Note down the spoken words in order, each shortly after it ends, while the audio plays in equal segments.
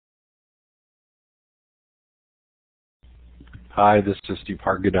Hi, this is Steve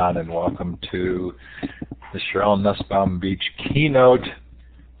Hargadon, and welcome to the Sheryl Nussbaum-Beach Keynote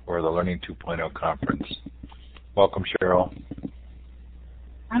for the Learning 2.0 conference. Welcome, Sheryl.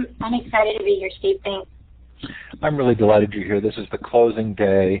 I'm excited to be here, Steve. Thanks. I'm really delighted you're here. This is the closing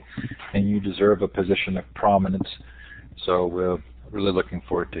day, and you deserve a position of prominence. So we're really looking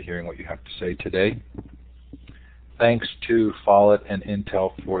forward to hearing what you have to say today. Thanks to Follett and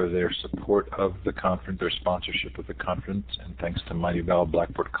Intel for their support of the conference, their sponsorship of the conference, and thanks to Mighty Bell,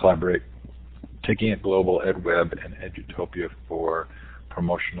 Blackboard Collaborate, Taking It Global, EdWeb, and Edutopia for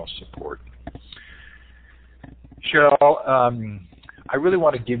promotional support. Sheryl, I really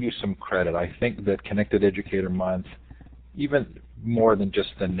want to give you some credit. I think that Connected Educator Month, even more than just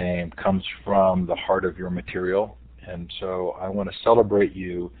the name, comes from the heart of your material, and so I want to celebrate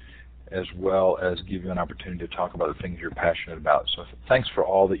you as well as give you an opportunity to talk about the things you're passionate about. So thanks for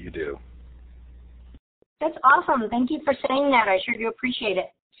all that you do. That's awesome. Thank you for saying that. I sure do appreciate it.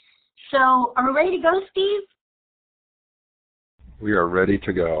 So are we ready to go, Steve? We are ready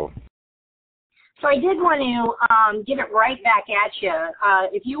to go. So I did want to give it right back at you.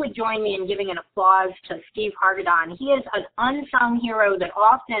 If you would join me in giving an applause to Steve Hargadon. He is an unsung hero that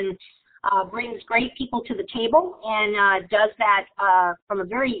often brings great people to the table and does that from a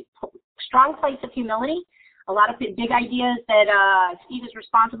very strong place of humility. A lot of big ideas that Steve is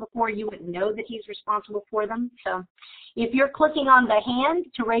responsible for, you wouldn't know that he's responsible for them. So if you're clicking on the hand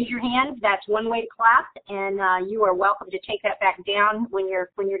to raise your hand, that's one way to clap, and you are welcome to take that back down when you're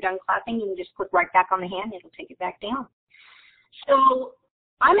done clapping. You can just click right back on the hand, it'll take it back down. So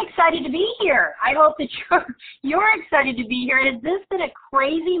I'm excited to be here. I hope that you're excited to be here. Has this been a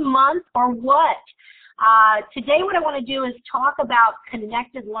crazy month or what? Today what I want to do is talk about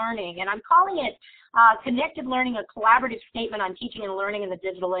connected learning, and I'm calling it Connected Learning, a collaborative statement on teaching and learning in the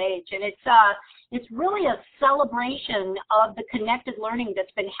digital age. And it's really a celebration of the connected learning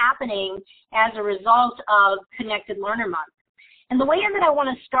that's been happening as a result of Connected Learner Month. And the way that I want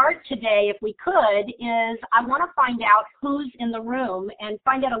to start today, if we could, is I want to find out who's in the room and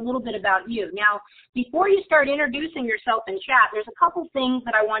find out a little bit about you. Now, before you start introducing yourself in chat, there's a couple things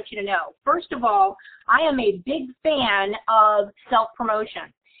that I want you to know. First of all, I am a big fan of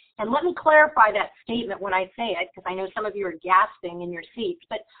self-promotion. And let me clarify that statement when I say it, because I know some of you are gasping in your seats.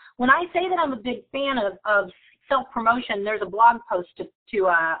 But when I say that I'm a big fan of self-promotion, there's a blog post to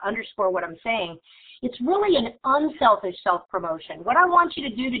underscore what I'm saying. It's really an unselfish self-promotion. What I want you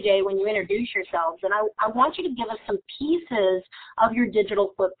to do today when you introduce yourselves, and I want you to give us some pieces of your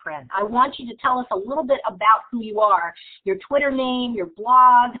digital footprint. I want you to tell us a little bit about who you are, your Twitter name, your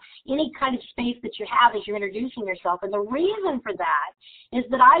blog, any kind of space that you have as you're introducing yourself. And the reason for that is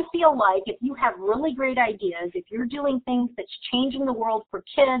that I feel like if you have really great ideas, if you're doing things that's changing the world for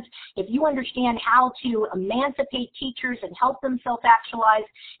kids, if you understand how to emancipate teachers and help them self-actualize,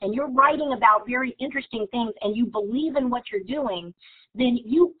 and you're writing about very interesting things and you believe in what you're doing, then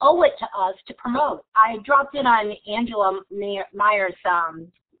you owe it to us to promote. I dropped in on Angela Mayer's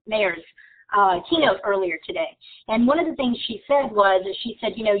keynote earlier today, and one of the things she said was, she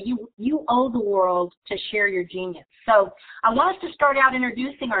said, you know, you owe the world to share your genius. So I want us to start out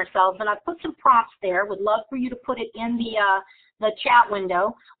introducing ourselves, and I put some prompts there. Would love for you to put it in the chat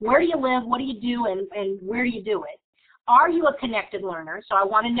window. Where do you live? What do you do? And where do you do it? Are you a connected learner? So I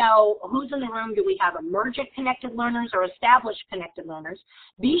want to know who's in the room. Do we have emergent connected learners or established connected learners?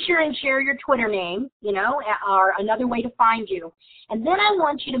 Be sure and share your Twitter name, you know, or another way to find you. And then I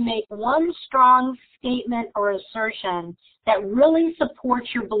want you to make one strong statement or assertion that really supports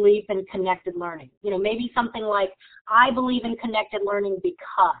your belief in connected learning. You know, maybe something like, I believe in connected learning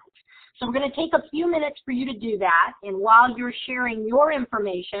because. So we're going to take a few minutes for you to do that. And while you're sharing your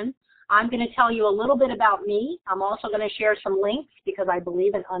information, I'm going to tell you a little bit about me. I'm also going to share some links because I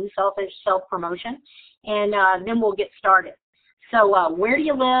believe in unselfish self-promotion, and then we'll get started. So where do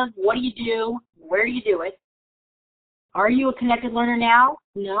you live? What do you do? Where do you do it? Are you a connected learner now?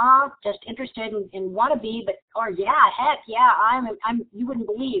 No, just interested and want to be, but, or yeah, heck yeah, you wouldn't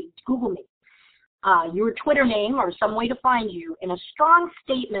believe, Google me. Your Twitter name or some way to find you, and a strong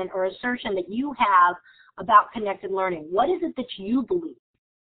statement or assertion that you have about connected learning. What is it that you believe?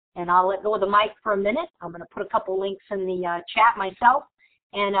 And I'll let go of the mic for a minute. I'm going to put a couple links in the chat myself,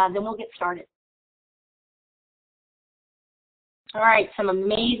 and then we'll get started. All right, some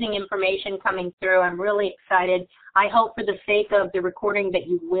amazing information coming through. I'm really excited. I hope for the sake of the recording that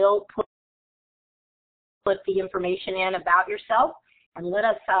you will put the information in about yourself. And let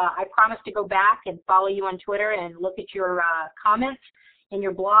us, I promise to go back and follow you on Twitter and look at your comments in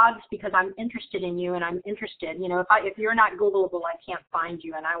your blogs, because I'm interested in you, and I'm interested. You know, if you're not Googleable, I can't find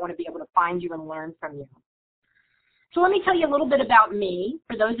you, and I want to be able to find you and learn from you. So let me tell you a little bit about me.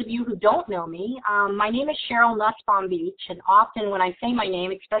 For those of you who don't know me, my name is Sheryl Nussbaum-Beach, and often when I say my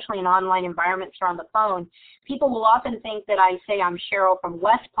name, especially in online environments or on the phone, people will often think that I say I'm Sheryl from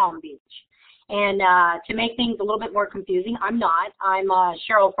West Palm Beach. And to make things a little bit more confusing, I'm not. I'm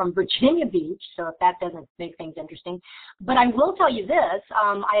Sheryl from Virginia Beach, so if that doesn't make things interesting. But I will tell you this,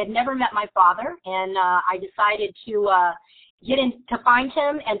 I had never met my father, and I decided to find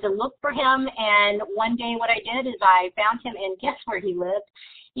him and to look for him, and one day what I did is I found him, and guess where he lived?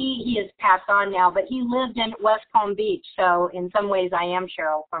 He has passed on now, but he lived in West Palm Beach, so in some ways I am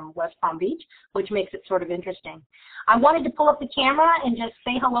Sheryl from West Palm Beach, which makes it sort of interesting. I wanted to pull up the camera and just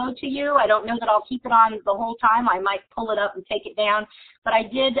say hello to you. I don't know that I'll keep it on the whole time. I might pull it up and take it down, but I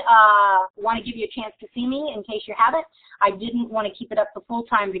did want to give you a chance to see me in case you haven't. I didn't want to keep it up the full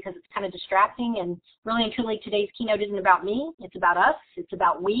time because it's kind of distracting, and really and truly today's keynote isn't about me. It's about us. It's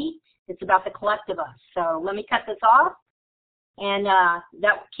about we. It's about the collective us. So let me cut this off. And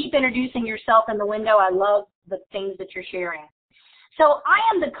keep introducing yourself in the window. I love the things that you're sharing. So I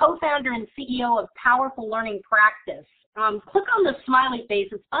am the co-founder and CEO of Powerful Learning Practice. Click on the smiley face.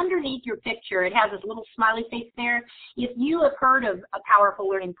 It's underneath your picture. It has this little smiley face there. If you have heard of a Powerful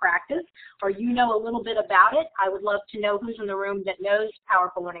Learning Practice or you know a little bit about it, I would love to know who's in the room that knows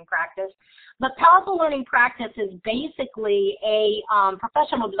Powerful Learning Practice. But Powerful Learning Practice is basically a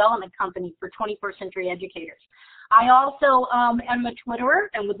professional development company for 21st century educators. I also am a Twitterer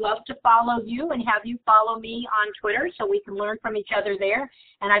and would love to follow you and have you follow me on Twitter so we can learn from each other there.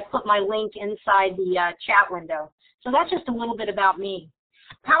 And I put my link inside the chat window. So that's just a little bit about me.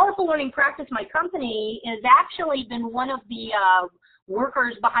 Powerful Learning Practice, my company, has actually been one of the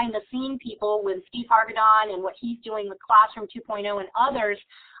workers behind the scene people with Steve Hargadon and what he's doing with Classroom 2.0 and others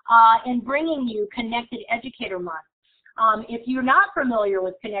in bringing you Connected Educator Month. If you're not familiar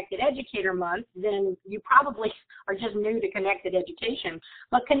with Connected Educator Month, then you probably are just new to Connected Education.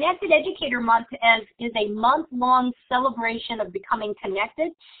 But Connected Educator Month is a month-long celebration of becoming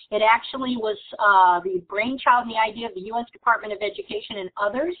connected. It actually was the brainchild and the idea of the U.S. Department of Education and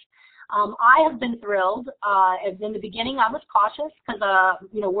others. I have been thrilled. In the beginning, I was cautious because,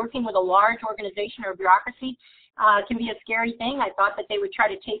 working with a large organization or bureaucracy can be a scary thing. I thought that they would try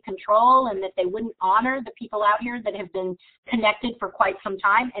to take control and that they wouldn't honor the people out here that have been connected for quite some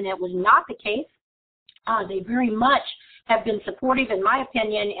time, and it was not the case. They very much have been supportive, in my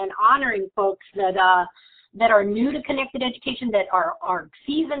opinion, in honoring folks that are new to Connected Education, that are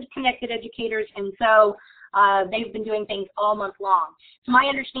seasoned Connected Educators, and so they've been doing things all month long. It's my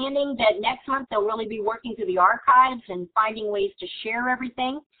understanding that next month they'll really be working through the archives and finding ways to share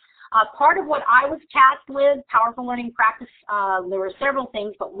everything. Part of what I was tasked with, Powerful Learning Practice, there were several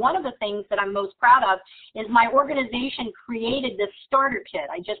things, but one of the things that I'm most proud of is my organization created this starter kit.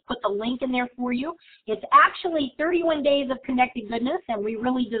 I just put the link in there for you. It's actually 31 days of connected goodness, and we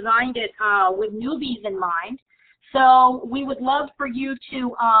really designed it with newbies in mind. So we would love for you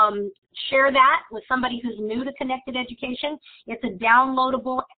to share that with somebody who's new to Connected Education. It's a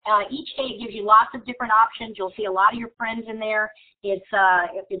downloadable. Each day it gives you lots of different options. You'll see a lot of your friends in there.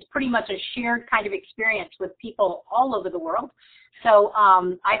 It's pretty much a shared kind of experience with people all over the world. So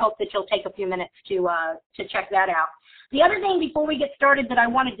I hope that you'll take a few minutes to check that out. The other thing before we get started that I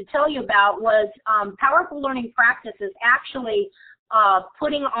wanted to tell you about was Powerful Learning Practice is actually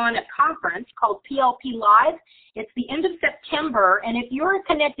putting on a conference called PLP Live. It's the end of September, and if you're a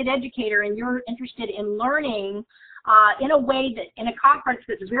Connected Educator and you're interested in learning in a way that, in a conference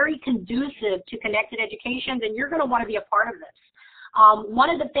that's very conducive to Connected Education, then you're going to want to be a part of this. One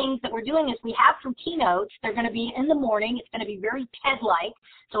of the things that we're doing is we have some keynotes. They're going to be in the morning. It's going to be very TED-like,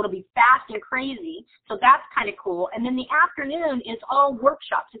 so it'll be fast and crazy. So that's kind of cool. And then the afternoon is all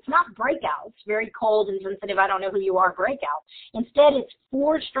workshops. It's not breakouts, very cold and sensitive, I don't know who you are, breakout. Instead, it's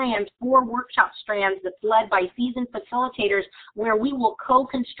 4 workshop strands that's led by seasoned facilitators where we will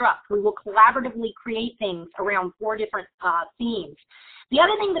co-construct. We will collaboratively create things around 4 different themes. The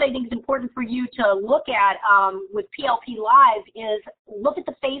other thing that I think is important for you to look at with PLP Live is look at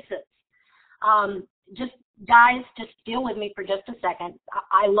the faces. Guys, just deal with me for just a second.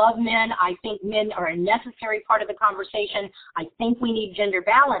 I love men. I think men are a necessary part of the conversation. I think we need gender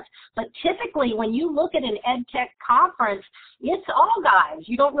balance. But typically, when you look at an ed tech conference, it's all guys.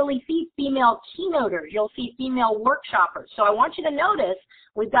 You don't really see female keynoters. You'll see female workshoppers. So I want you to notice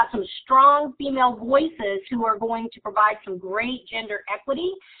we've got some strong female voices who are going to provide some great gender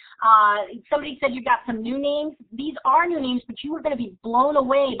equity. Somebody said you've got some new names. These are new names, but you are going to be blown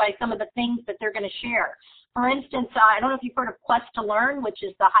away by some of the things that they're going to share. For instance, I don't know if you've heard of Quest to Learn, which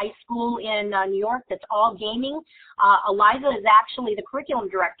is the high school in New York that's all gaming. Eliza is actually the curriculum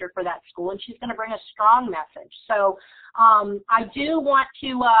director for that school, and she's going to bring a strong message. So I do want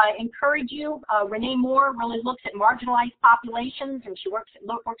to encourage you. Renee Moore really looks at marginalized populations, and she works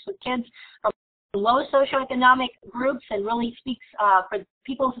with kids from low socioeconomic groups and really speaks for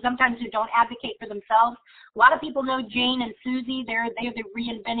people sometimes who don't advocate for themselves. A lot of people know Jane and Susie. They're the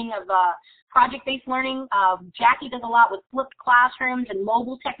reinventing of project-based learning. Jackie does a lot with flipped classrooms and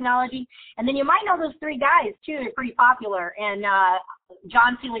mobile technology. And then you might know those three guys, too. They're pretty popular. And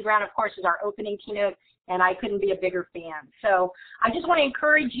John Seeley Brown, of course, is our opening keynote, and I couldn't be a bigger fan. So I just want to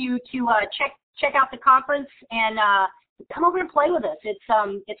encourage you to check out the conference and come over and play with us. It's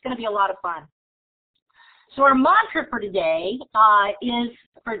going to be a lot of fun. So our mantra for today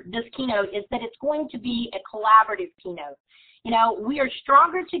for this keynote is that it's going to be a collaborative keynote. You know, we are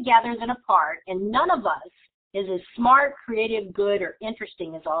stronger together than apart, and none of us is as smart, creative, good, or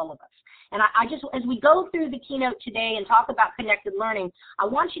interesting as all of us. And I just, as we go through the keynote today and talk about connected learning, I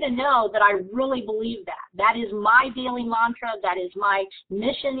want you to know that I really believe that. That is my daily mantra. That is my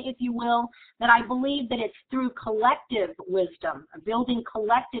mission, if you will, that I believe that it's through collective wisdom, building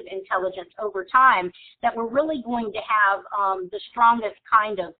collective intelligence over time, that we're really going to have the strongest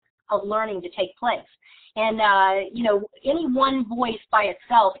kind of learning to take place. And, you know, any one voice by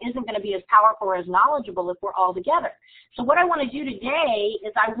itself isn't going to be as powerful or as knowledgeable if we're all together. So what I want to do today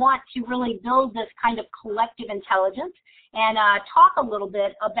is I want to really build this kind of collective intelligence and talk a little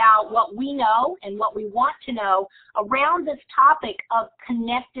bit about what we know and what we want to know around this topic of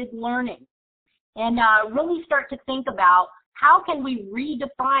connected learning. And really start to think about how can we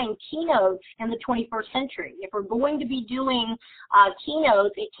redefine keynotes in the 21st century? If we're going to be doing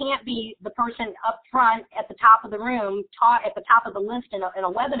keynotes, it can't be the person up front at the top of the room, at the top of the list in a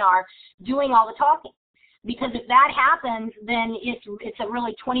webinar, doing all the talking. Because if that happens, then it's a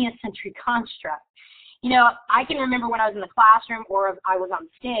really 20th century construct. You know, I can remember when I was in the classroom or if I was on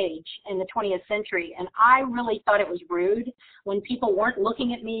stage in the 20th century, and I really thought it was rude when people weren't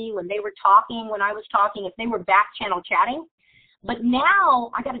looking at me, when they were talking, when I was talking, if they were back channel chatting. But now,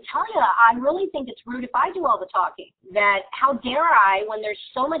 I got to tell you, I really think it's rude if I do all the talking. That how dare I, when there's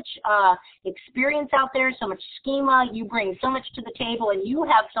so much experience out there, so much schema, you bring so much to the table, and you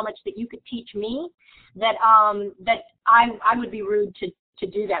have so much that you could teach me, that I would be rude to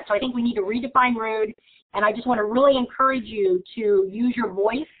do that. So I think we need to redefine rude, and I just want to really encourage you to use your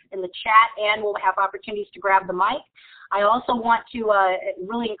voice in the chat, and we'll have opportunities to grab the mic. I also want to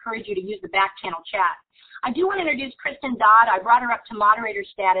really encourage you to use the back channel chat. I do want to introduce Kristen Dodd. I brought her up to moderator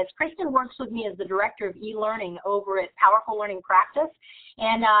status. Kristen works with me as the director of e-learning over at Powerful Learning Practice,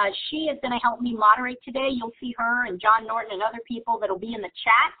 and she is going to help me moderate today. You'll see her and John Norton and other people that will be in the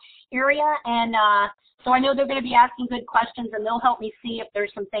chat area, and so I know they're going to be asking good questions, and they'll help me see if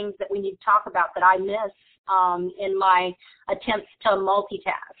there's some things that we need to talk about that I miss in my attempts to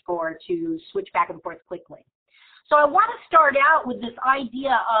multitask or to switch back and forth quickly. So I want to start out with this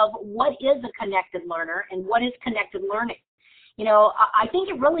idea of what is a connected learner and what is connected learning. You know, I think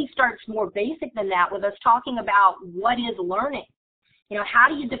it really starts more basic than that with us talking about what is learning. You know, how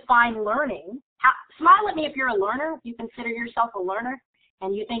do you define learning? Smile at me if you're a learner, if you consider yourself a learner,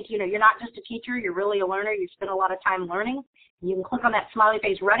 and you think, you know, you're not just a teacher, you're really a learner, you spend a lot of time learning. You can click on that smiley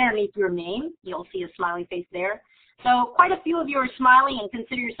face right underneath your name. You'll see a smiley face there. So quite a few of you are smiling and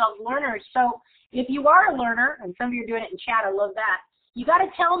consider yourselves learners. So if you are a learner, and some of you are doing it in chat, I love that, you got to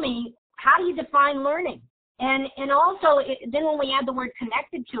tell me, how do you define learning? And also, then when we add the word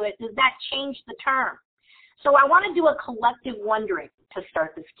connected to it, does that change the term? So I want to do a collective wondering to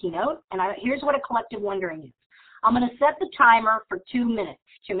start this keynote, and here's what a collective wondering is. I'm going to set the timer for 2 minutes.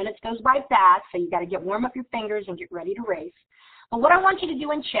 2 minutes goes by fast, so you got to warm up your fingers and get ready to race. But what I want you to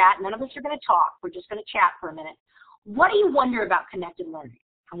do in chat, none of us are going to talk, we're just going to chat for a minute. What do you wonder about connected learning?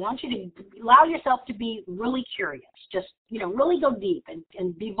 I want you to allow yourself to be really curious. Just, you know, really go deep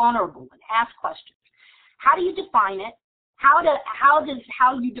and be vulnerable and ask questions. How do you define it? How does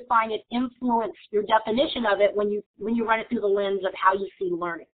how you define it influence your definition of it when you run it through the lens of how you see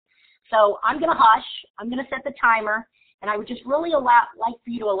learning? So I'm going to hush. I'm going to set the timer, and I would just really like for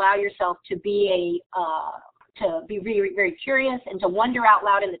you to allow yourself to be very, very curious and to wonder out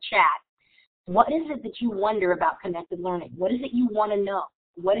loud in the chat. What is it that you wonder about connected learning? What is it you want to know?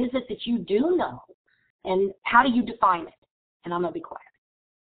 What is it that you do know? And how do you define it? And I'm going to be quiet.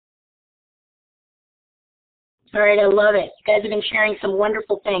 All right, I love it. You guys have been sharing some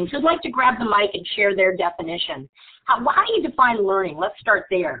wonderful things. Who'd like to grab the mic and share their definition? How do you define learning? Let's start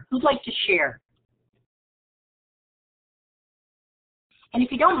there. Who'd like to share? And if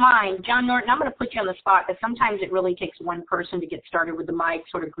you don't mind, John Norton, I'm going to put you on the spot because sometimes it really takes one person to get started with the mic,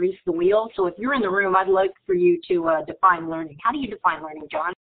 sort of grease the wheel. So if you're in the room, I'd like for you to define learning. How do you define learning,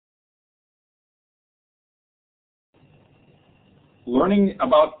 John? Learning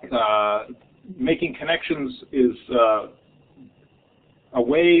about making connections is a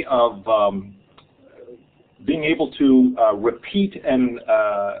way of being able to repeat and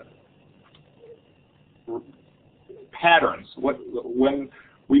patterns. When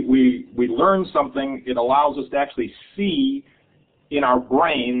we learn something, it allows us to actually see in our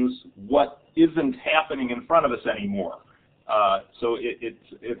brains what isn't happening in front of us anymore. So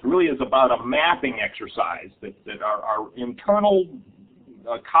it really is about a mapping exercise that our internal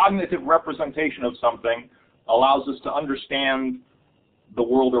cognitive representation of something allows us to understand the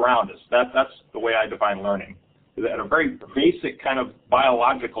world around us. That's the way I define learning, at a very basic kind of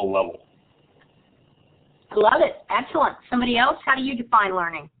biological level. I love it. Excellent. Somebody else, how do you define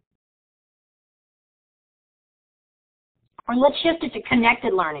learning? Or let's shift it to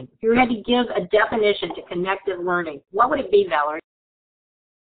connected learning. If you had to give a definition to connected learning, what would it be, Valerie?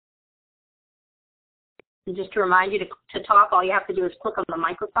 And just to remind you to talk, all you have to do is click on the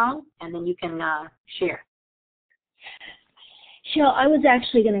microphone, and then you can share. Sheryl, I was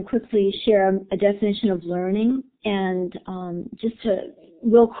actually going to quickly share a definition of learning, and just to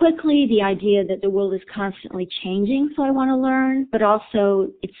real quickly, the idea that the world is constantly changing, so I want to learn, but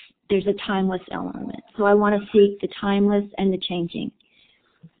also there's a timeless element. So I want to seek the timeless and the changing.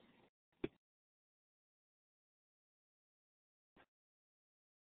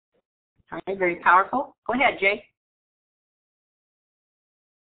 All right, very powerful. Go ahead, Jay.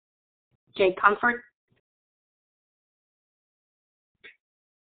 Jay Comfort.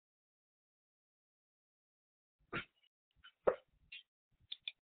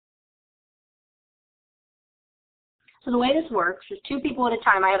 So the way this works is 2 people at a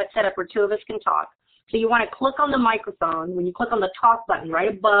time. I have it set up where 2 of us can talk. So you want to click on the microphone. When you click on the talk button right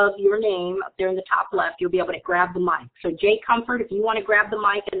above your name up there in the top left, you'll be able to grab the mic. So Jay Comfort, if you want to grab the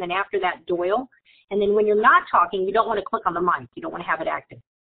mic, and then after that, Doyle. And then when you're not talking, you don't want to click on the mic. You don't want to have it active.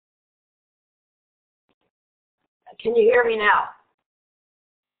 Can you hear me now?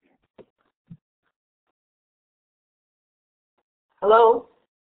 Hello?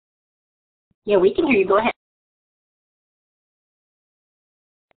 Yeah, we can hear you. Go ahead.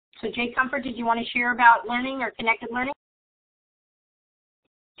 So Jay Comfort, did you want to share about learning or connected learning?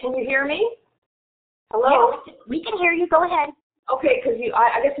 Can you hear me? Hello? Yeah, we can hear you. Go ahead. Okay, because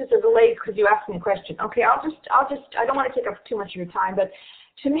I guess it's a delay because you asked me a question. Okay, I don't want to take up too much of your time, but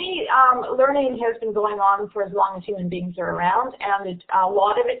to me, learning has been going on for as long as human beings are around, and a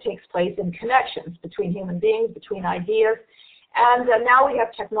lot of it takes place in connections between human beings, between ideas. And now we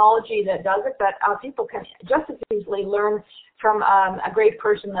have technology that does it, but people can just as easily learn from a great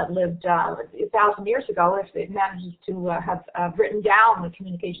person that lived 1,000 years ago if it manages to have written down the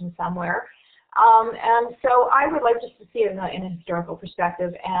communication somewhere. And so I would like just to see it in a historical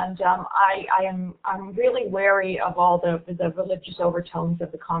perspective, and I'm really wary of all the religious overtones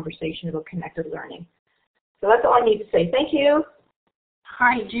of the conversation about connected learning. So that's all I need to say. Thank you. All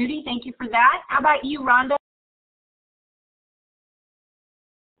right, Judy, thank you for that. How about you, Rhonda?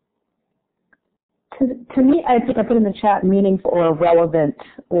 To me, I think I put in the chat meaningful or relevant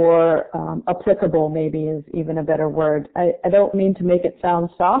or applicable maybe is even a better word. I don't mean to make it sound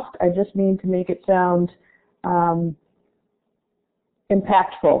soft. I just mean to make it sound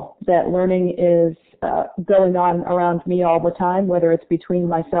impactful, that learning is going on around me all the time, whether it's between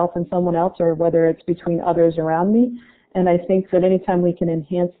myself and someone else or whether it's between others around me. And I think that anytime we can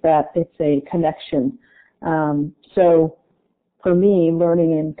enhance that, it's a connection. So for me,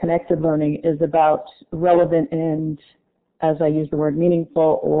 learning and connected learning is about relevant and, as I use the word,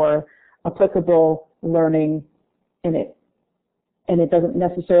 meaningful or applicable learning, and it doesn't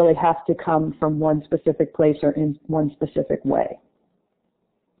necessarily have to come from one specific place or in one specific way.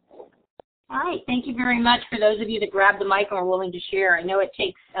 All right, thank you very much for those of you that grabbed the mic and are willing to share. I know it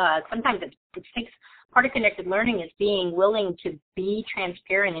takes, sometimes it takes, part of connected learning is being willing to be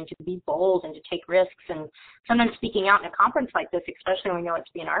transparent and to be bold and to take risks. And sometimes speaking out in a conference like this, especially when we know it's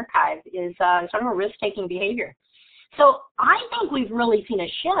being archived, is sort of a risk-taking behavior. So I think we've really seen a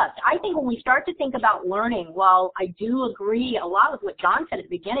shift. I think when we start to think about learning, while I do agree a lot with what John said at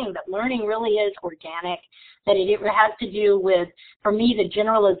the beginning, that learning really is organic, that it has to do with, for me, the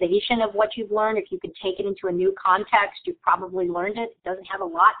generalization of what you've learned. If you could take it into a new context, you've probably learned it. It doesn't have a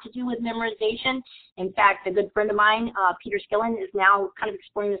lot to do with memorization. In fact, a good friend of mine, Peter Skillen, is now kind of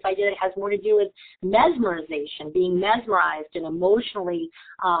exploring this idea that it has more to do with mesmerization, being mesmerized and emotionally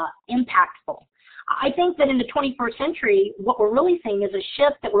impactful. I think that in the 21st century, what we're really seeing is a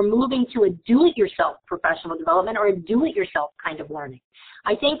shift that we're moving to a do-it-yourself professional development or a do-it-yourself kind of learning.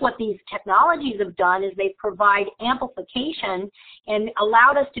 I think what these technologies have done is they provide amplification and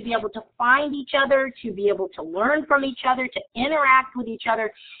allowed us to be able to find each other, to be able to learn from each other, to interact with each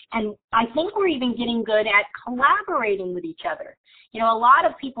other, and I think we're even getting good at collaborating with each other. You know, a lot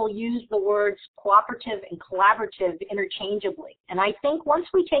of people use the words cooperative and collaborative interchangeably, and I think once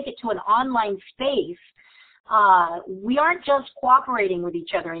we take it to an online space, we aren't just cooperating with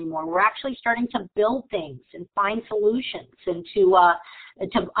each other anymore. We're actually starting to build things and find solutions and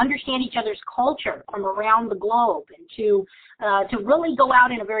to understand each other's culture from around the globe and to really go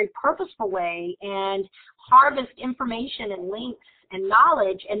out in a very purposeful way and harvest information and links and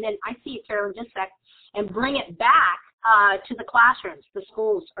knowledge, and then I see it, Sheryl, in just a sec, and bring it back to the classrooms, the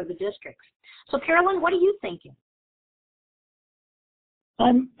schools, or the districts. So, Carolyn, what are you thinking?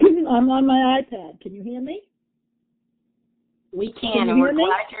 I'm on my iPad. Can you hear me? We can, and we're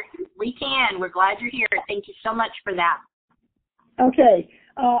glad you're here. Thank you so much for that. Okay.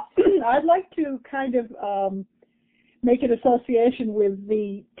 I'd like to kind of make an association with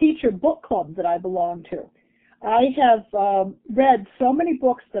the teacher book club that I belong to. I have read so many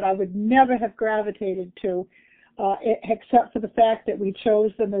books that I would never have gravitated to except for the fact that we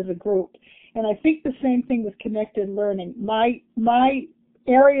chose them as a group. And I think the same thing with connected learning. My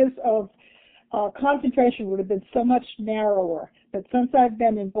areas of concentration would have been so much narrower, but since I've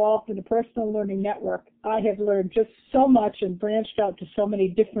been involved in a personal learning network, I have learned just so much and branched out to so many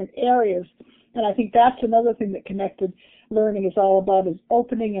different areas. And I think that's another thing that connected learning is all about, is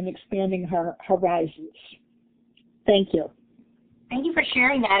opening and expanding our horizons. Thank you. Thank you for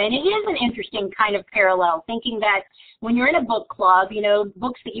sharing that. And it is an interesting kind of parallel, thinking that when you're in a book club, you know,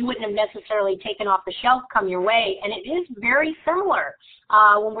 books that you wouldn't have necessarily taken off the shelf come your way. And it is very similar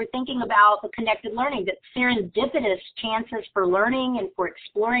when we're thinking about the connected learning, that serendipitous chances for learning and for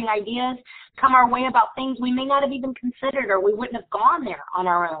exploring ideas come our way about things we may not have even considered, or we wouldn't have gone there on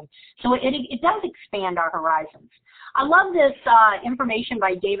our own. So it does expand our horizons. I love this information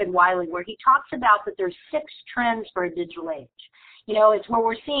by David Wiley, where he talks about that there's 6 trends for a digital age. You know, it's where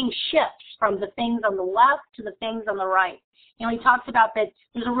we're seeing shifts from the things on the left to the things on the right. You know, he talks about that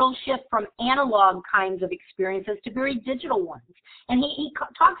there's a real shift from analog kinds of experiences to very digital ones. And he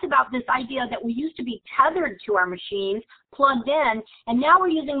talks about this idea that we used to be tethered to our machines, plugged in, and now we're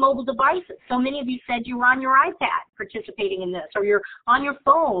using mobile devices. So many of you said you were on your iPad participating in this, or you're on your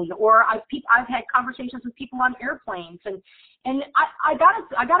phone, or I've had conversations with people on airplanes. And I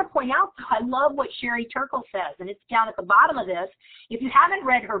gotta point out, I love what Sheryl Turkle says, and it's down at the bottom of this. If you haven't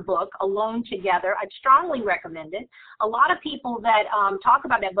read her book, Alone Together, I'd strongly recommend it. A lot of people that talk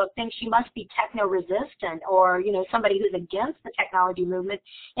about that book think she must be techno-resistant, or, you know, somebody who's against the technology movement,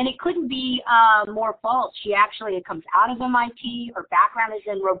 and it couldn't be more false. She actually comes out of MIT, her background is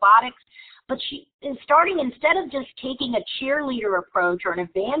in robotics, but she is starting, instead of just taking a cheerleader approach or an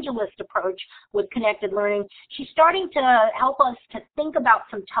evangelist approach with connected learning, she's starting to help us to think about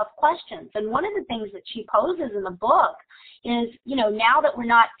some tough questions. And one of the things that she poses in the book is, you know, now that we're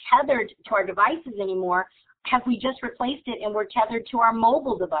not tethered to our devices anymore, have we just replaced it and we're tethered to our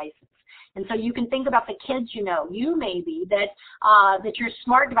mobile devices? And so you can think about the kids you know, you maybe, that your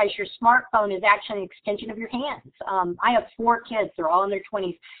smart device, your smartphone is actually an extension of your hands. I have 4 kids. They're all in their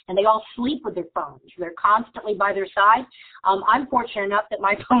 20s, and they all sleep with their phones. They're constantly by their side. I'm fortunate enough that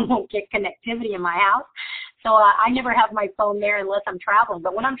my phone won't get connectivity in my house, so I never have my phone there unless I'm traveling.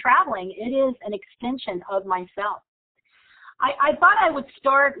 But when I'm traveling, it is an extension of myself. I thought I would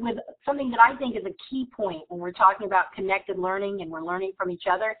start with something that I think is a key point when we're talking about connected learning and we're learning from each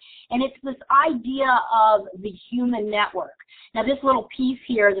other, and it's this idea of the human network. Now, this little piece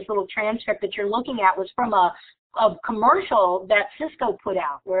here, this little transcript that you're looking at, was from a commercial that Cisco put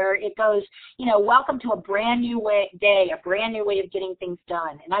out, where it goes, you know, welcome to a brand new day, a brand new way of getting things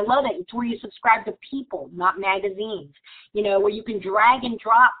done. And I love it. It's where you subscribe to people, not magazines, you know, where you can drag and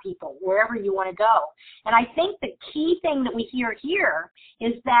drop people wherever you want to go. And I think the key thing that we hear here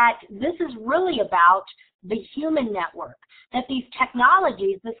is that this is really about the human network, that these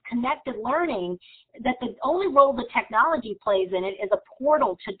technologies, this connected learning, that the only role the technology plays in it is a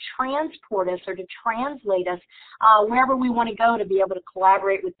portal to transport us or to translate us wherever we want to go to be able to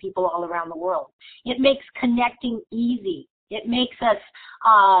collaborate with people all around the world. It makes connecting easy. It makes us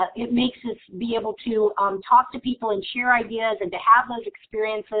be able to talk to people and share ideas and to have those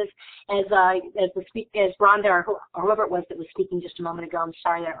experiences as Rhonda or whoever it was that was speaking just a moment ago. I'm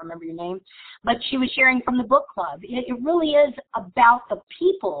sorry, I don't remember your name, but she was sharing from the book club. It really is about the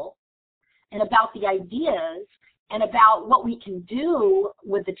people and about the ideas and about what we can do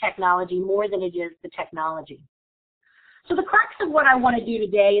with the technology more than it is the technology. So the crux of what I want to do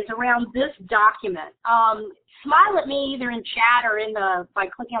today is around this document. Smile at me either in chat or by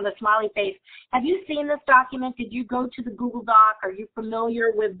clicking on the smiley face. Have you seen this document? Did you go to the Google Doc? Are you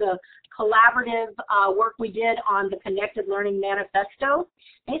familiar with the collaborative work we did on the Connected Learning Manifesto?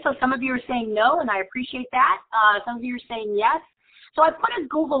 Okay, so some of you are saying no, and I appreciate that. Some of you are saying yes. So I put a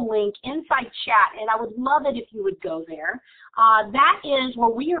Google link inside chat, and I would love it if you would go there. That is where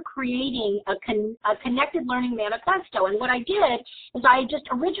we are creating a Connected Learning Manifesto. And what I did is I just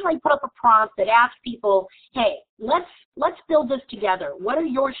originally put up a prompt that asked people, hey, let's build this together. What are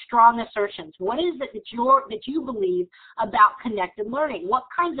your strong assertions? What is it that you believe about connected learning? What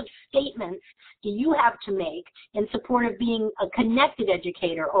kinds of statements do you have to make in support of being a connected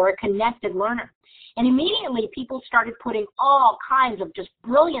educator or a connected learner? And immediately people started putting all kinds of just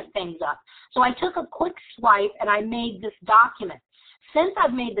brilliant things up. So I took a quick swipe and I made this document. Since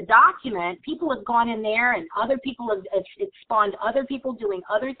I've made the document, people have gone in there and other people it's spawned other people doing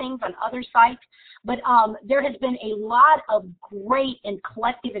other things on other sites. But there has been a lot of great and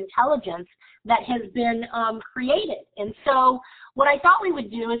collective intelligence that has been created. And so what I thought we would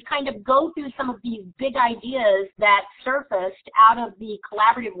do is kind of go through some of these big ideas that surfaced out of the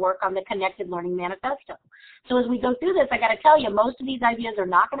collaborative work on the Connected Learning Manifesto. So as we go through this, I got to tell you, most of these ideas are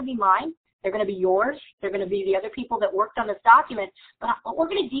not going to be mine. They're going to be yours. They're going to be the other people that worked on this document. But we're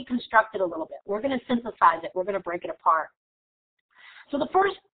going to deconstruct it a little bit. We're going to synthesize it. We're going to break it apart. So the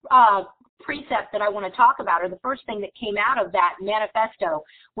first precept that I want to talk about, or the first thing that came out of that manifesto,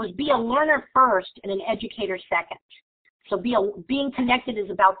 was be a learner first and an educator second. So being connected is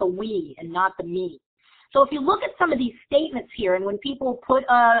about the we and not the me. So if you look at some of these statements here, and when people put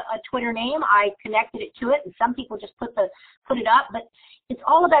a Twitter name, I connected it to it, and some people just put it up, but it's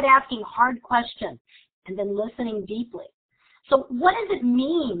all about asking hard questions and then listening deeply. So what does it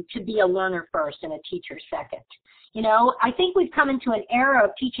mean to be a learner first and a teacher second? You know, I think we've come into an era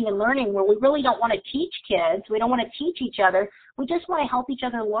of teaching and learning where we really don't want to teach kids. We don't want to teach each other. We just want to help each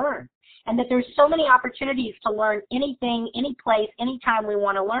other learn. And that there's so many opportunities to learn anything, any place, anytime we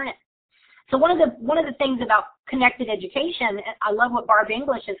want to learn it. So one of the things about connected education, I love what Barb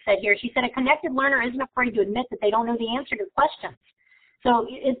English has said here. She said a connected learner isn't afraid to admit that they don't know the answer to questions. So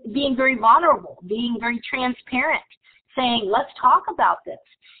it's being very vulnerable, being very transparent, saying, let's talk about this.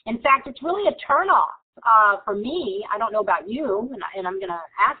 In fact, it's really a turnoff for me. I don't know about you, and I'm going to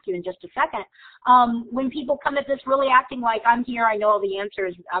ask you in just a second, when people come at this really acting like I'm here, I know all the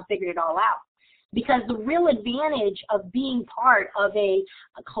answers, I've figured it all out. Because the real advantage of being part of a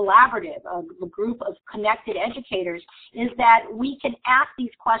collaborative, a group of connected educators, is that we can ask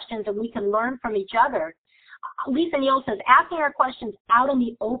these questions and we can learn from each other. Lisa Neal says, asking our questions out in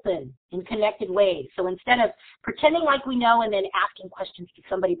the open in connected ways. So instead of pretending like we know and then asking questions to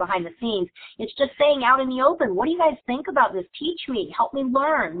somebody behind the scenes, it's just saying out in the open, what do you guys think about this? Teach me, help me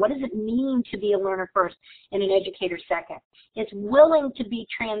learn. What does it mean to be a learner first and an educator second? It's willing to be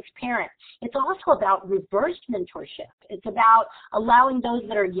transparent. It's also about reverse mentorship. It's about allowing those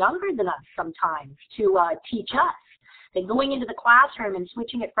that are younger than us sometimes to teach us. That going into the classroom and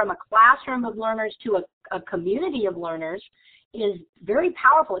switching it from a classroom of learners to a community of learners is very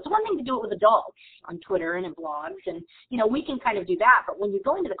powerful. It's one thing to do it with adults on Twitter and in blogs, and you know we can kind of do that. But when you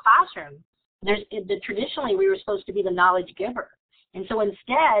go into the classroom, traditionally we were supposed to be the knowledge giver, and so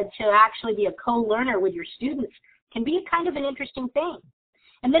instead to actually be a co-learner with your students can be a kind of an interesting thing.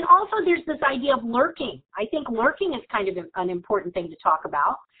 And then also there's this idea of lurking. I think lurking is kind of an important thing to talk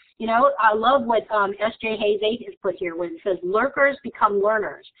about. You know, I love what S.J. Hayes 8 has put here, where it says lurkers become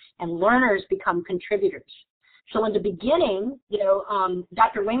learners and learners become contributors. So in the beginning, you know,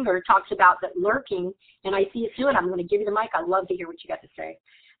 Dr. Winger talks about that lurking, and I see you soon. I'm going to give you the mic. I'd love to hear what you got to say.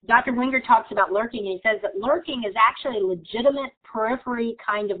 Dr. Winger talks about lurking, and he says that lurking is actually a legitimate periphery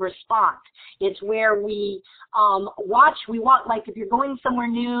kind of response. It's where we want, like if you're going somewhere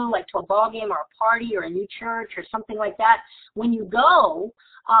new, like to a ball game or a party or a new church or something like that, when you go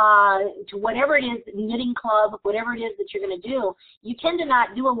to whatever it is, knitting club, whatever it is that you're going to do, you tend to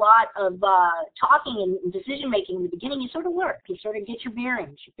not do a lot of talking and decision-making in the beginning. You sort of lurk. You sort of get your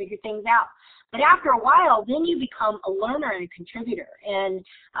bearings. You figure things out. But after a while, then you become a learner and a contributor. And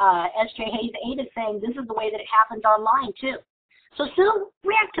S.J. Hayes 8 is saying this is the way that it happens online, too. So Sue,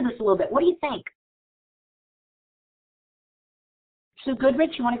 react to this a little bit. What do you think? Sue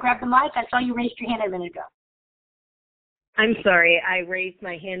Goodrich, you want to grab the mic? I saw you raised your hand a minute ago. I'm sorry, I raised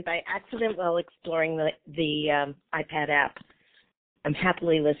my hand by accident while exploring the iPad app. I'm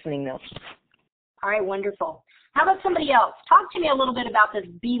happily listening, though. All right, wonderful. How about somebody else? Talk to me a little bit about this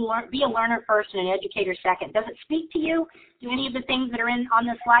be a learner first and an educator second. Does it speak to you? Do any of the things that are on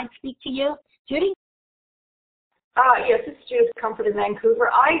this slide speak to you? Judy? Yes, it's Judith Comfort in Vancouver.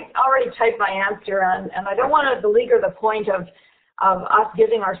 I already typed my answer, and I don't want to beleaguer the point of us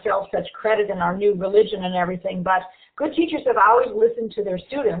giving ourselves such credit in our new religion and everything, but good teachers have always listened to their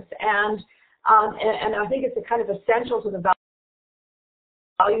students, and I think it's a kind of essential to the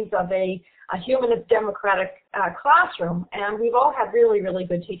values of a humanist democratic classroom. And we've all had really, really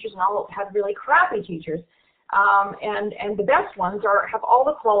good teachers and all had really crappy teachers. And the best ones have all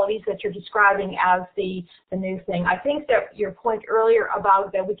the qualities that you're describing as the new thing. I think that your point earlier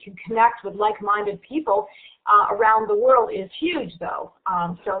about that we can connect with like-minded people around the world is huge, though.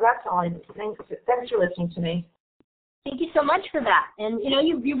 So that's all. Thanks for listening to me. Thank you so much for that. And,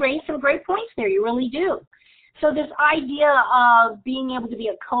 you raised some great points there. You really do. So this idea of being able to be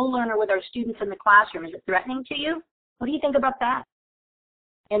a co-learner with our students in the classroom, is it threatening to you? What do you think about that?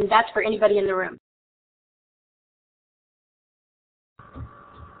 And that's for anybody in the room.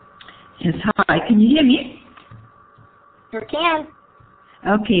 Yes, hi. Can you hear me? Sure can.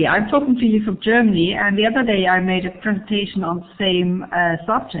 Okay, I'm talking to you from Germany, and the other day I made a presentation on the same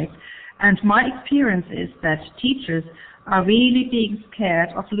subject, and my experience is that teachers are really being scared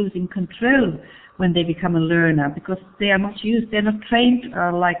of losing control when they become a learner, because they are not trained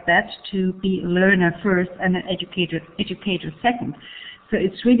like that to be a learner first and an educator second. So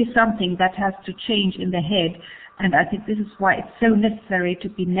it's really something that has to change in the head, and I think this is why it's so necessary to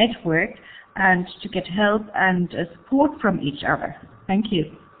be networked and to get help and support from each other. Thank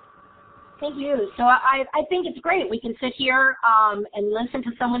you. Thank you. So I think it's great. We can sit here and listen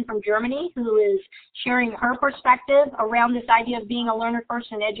to someone from Germany who is sharing her perspective around this idea of being a learner first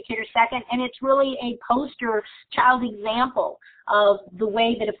and an educator second, and it's really a poster child example of the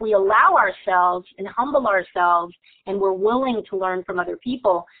way that if we allow ourselves and humble ourselves and we're willing to learn from other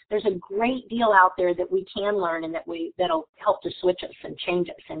people, there's a great deal out there that we can learn and that'll help to switch us and change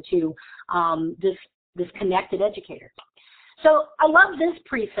us into this connected educator. So I love this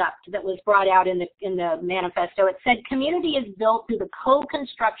precept that was brought out in the manifesto. It said, community is built through the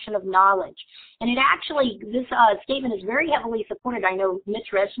co-construction of knowledge. And it actually, this statement is very heavily supported. I know Mitch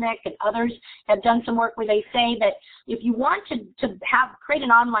Resnick and others have done some work where they say that if you want to create an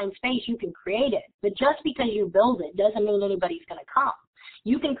online space, you can create it. But just because you build it doesn't mean anybody's going to come.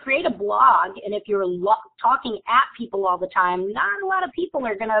 You can create a blog, and if you're talking at people all the time, not a lot of people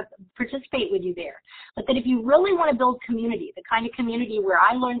are going to participate with you there. But that if you really want to build community, the kind of community where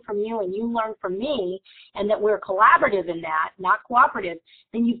I learn from you and you learn from me, and that we're collaborative in that, not cooperative,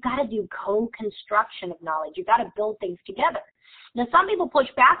 then you've got to do co-construction of knowledge. You've got to build things together. Now, some people push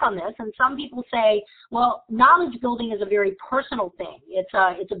back on this, and some people say, well, knowledge building is a very personal thing. It's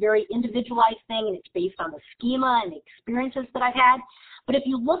a very individualized thing, and it's based on the schema and the experiences that I've had. But if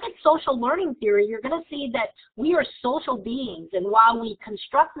you look at social learning theory, you're going to see that we are social beings, and while we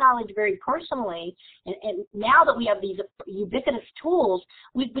construct knowledge very personally, and now that we have these ubiquitous tools,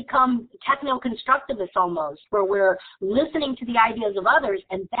 we've become techno-constructivists almost, where we're listening to the ideas of others,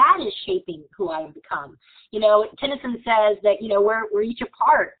 and that is shaping who I have become. Tennyson says that, we're each a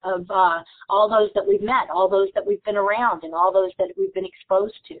part of all those that we've met, all those that we've been around, and all those that we've been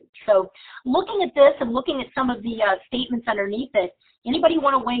exposed to. So looking at this and looking at some of the statements underneath it, anybody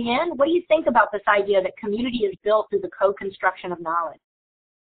want to weigh in? What do you think about this idea that community is built through the co-construction of knowledge?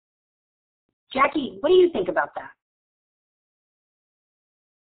 Jackie, what do you think about that?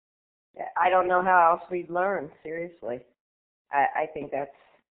 I don't know how else we'd learn, seriously. I think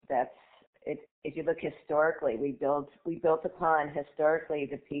that's it. If you look historically, we built upon historically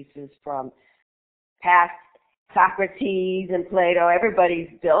the pieces from past Socrates and Plato. Everybody's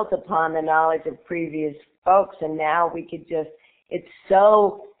built upon the knowledge of previous folks, and now we could it's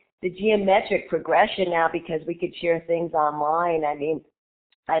so the geometric progression now, because we could share things online. I mean,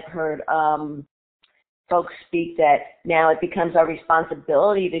 I've heard folks speak that now it becomes our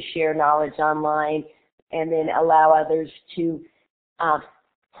responsibility to share knowledge online and then allow others to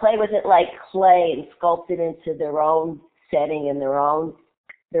play with it like clay and sculpt it into their own setting and their own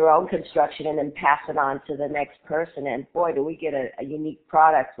construction, and then pass it on to the next person. And boy, do we get a unique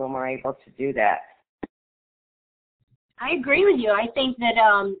product when we're able to do that. I agree with you. I think that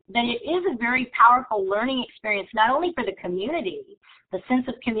it is a very powerful learning experience, not only for the community, the sense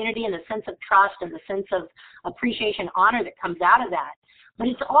of community and the sense of trust and the sense of appreciation, honor that comes out of that, but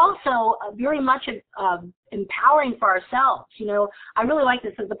it's also very much empowering for ourselves. I really like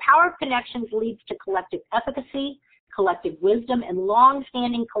this. The power of connections leads to collective efficacy, collective wisdom, and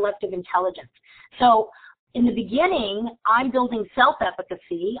long-standing collective intelligence. So in the beginning, I'm building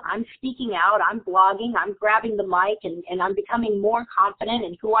self-efficacy. I'm speaking out. I'm blogging. I'm grabbing the mic, and I'm becoming more confident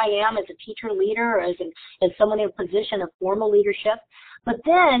in who I am as a teacher leader or as someone in a position of formal leadership. But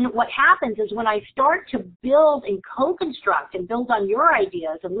then what happens is when I start to build and co-construct and build on your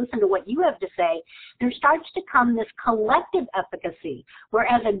ideas and listen to what you have to say, there starts to come this collective efficacy, where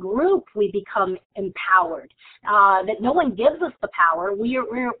as a group we become empowered, that no one gives us the power. We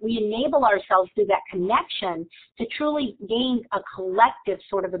enable ourselves through that connection to truly gain a collective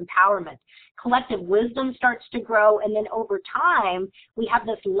sort of empowerment. Collective wisdom starts to grow, and then over time we have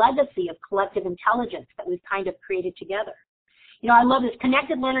this legacy of collective intelligence that we've kind of created together. You know, I love this.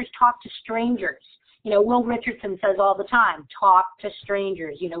 Connected learners talk to strangers. You know, Will Richardson says all the time, talk to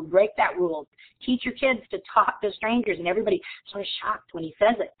strangers. You know, break that rule. Teach your kids to talk to strangers, and everybody's sort of shocked when he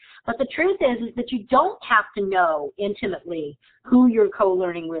says it. But the truth is that you don't have to know intimately who you're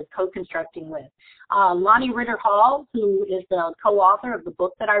co-learning with, co-constructing with. Lonnie Ritter Hall, who is the co-author of the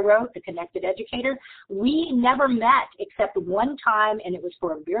book that I wrote, The Connected Educator, we never met except one time, and it was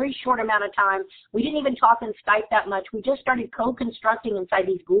for a very short amount of time. We didn't even talk in Skype that much. We just started co-constructing inside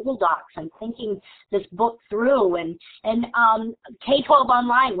these Google Docs and thinking this book through. And K-12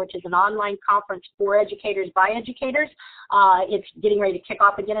 Online, which is an online conference for educators by educators, it's getting ready to kick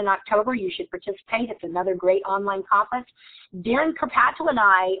off again in October. You should participate. It's another great online conference. Darren Carpatto and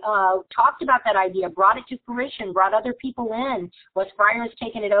I talked about that idea, brought it to fruition, brought other people in. Wes Fryer has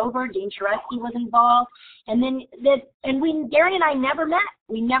taken it over. Dean Sharesky was involved. And then Darren and I never met.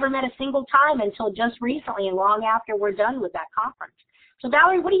 We never met a single time until just recently and long after we're done with that conference. So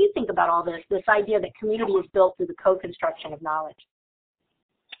Valerie, what do you think about all this idea that community is built through the co-construction of knowledge?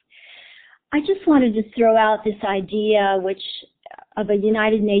 I just wanted to throw out this idea of a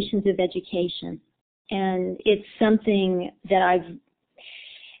United Nations of Education. And it's something that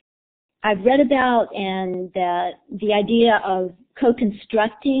I've read about, and that the idea of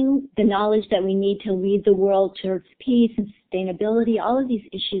co-constructing the knowledge that we need to lead the world towards peace and sustainability, all of these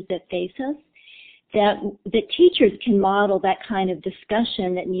issues that face us, that teachers can model that kind of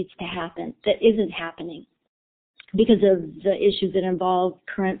discussion that needs to happen, that isn't happening because of the issues that involve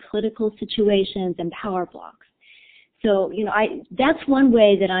current political situations and power blocks. So, you know, that's one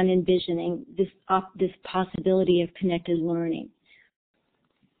way that I'm envisioning this possibility of connected learning.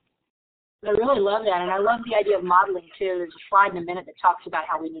 I really love that, and I love the idea of modeling, too. There's a slide in a minute that talks about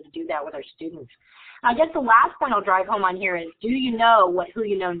how we need to do that with our students. I guess the last point I'll drive home on here is, do you know what who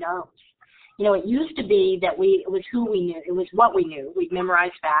you know knows? You know, it used to be that it was who we knew. It was what we knew. We'd memorize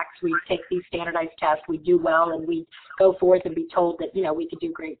facts. We'd take these standardized tests. We'd do well, and we'd go forth and be told that, you know, we could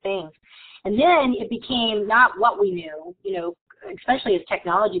do great things. And then it became not what we knew, you know, especially as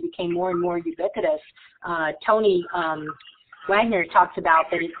technology became more and more ubiquitous. Tony Wagner talks about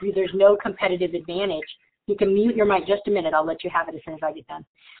that there's no competitive advantage. You can mute your mic just a minute. I'll let you have it as soon as I get done.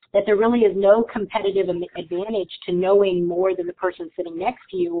 That there really is no competitive advantage to knowing more than the person sitting next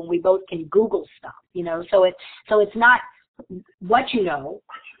to you when we both can Google stuff, you know. So it's not what you know,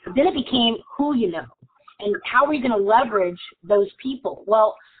 but then it became who you know. And how are you going to leverage those people?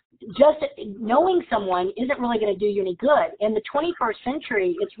 Well, just knowing someone isn't really going to do you any good. In the 21st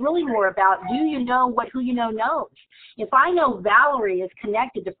century, it's really more about, do you know what who you know knows? If I know Valerie is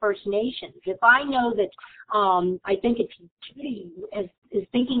connected to First Nations, if I know that, I think it's Judy is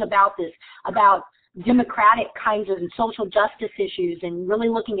thinking about this, about democratic kinds of social justice issues and really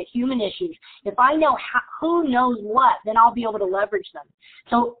looking at human issues. If I know who knows what, then I'll be able to leverage them.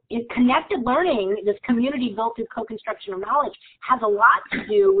 So connected learning, this community built through co-construction of knowledge, has a lot to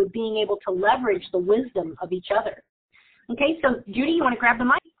do with being able to leverage the wisdom of each other. Okay, so Judy, you want to grab the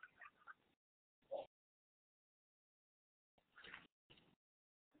mic?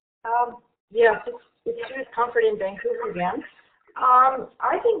 Yes, it's Judith Comfort in Vancouver again.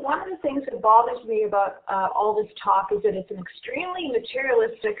 I think one of the things that bothers me about all this talk is that it's an extremely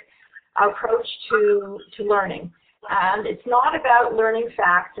materialistic approach to learning. And it's not about learning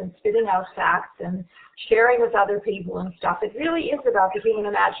facts and spitting out facts and sharing with other people and stuff. It really is about the human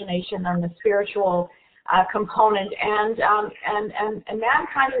imagination and the spiritual component. And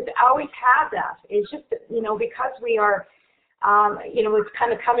mankind has always had that. It's just, you know, because we are you know, it's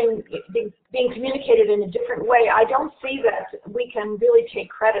kind of being communicated in a different way. I don't see that we can really take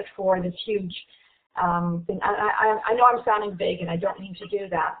credit for this huge thing. I know I'm sounding vague, and I don't mean to do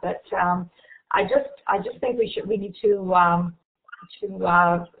that, but I just think we need to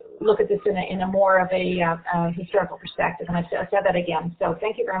look at this in a more of a historical perspective. And I said that again. So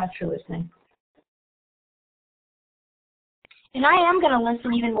thank you very much for listening. And I am going to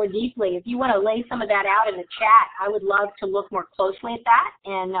listen even more deeply. If you want to lay some of that out in the chat, I would love to look more closely at that.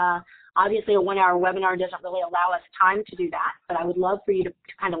 And Obviously, a 1-hour webinar doesn't really allow us time to do that, but I would love for you to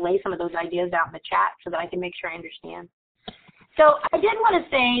kind of lay some of those ideas out in the chat so that I can make sure I understand. So I did want to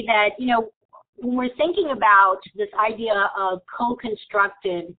say that, you know, when we're thinking about this idea of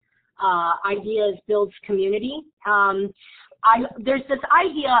co-constructed ideas builds community, there's this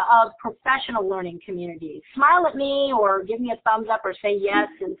idea of professional learning communities. Smile at me or give me a thumbs up or say yes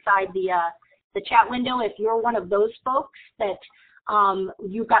inside the chat window if you're one of those folks that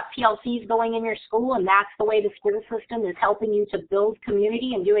you've got PLCs going in your school and that's the way the school system is helping you to build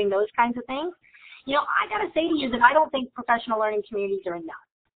community and doing those kinds of things. You know, I got to say to you that I don't think professional learning communities are enough.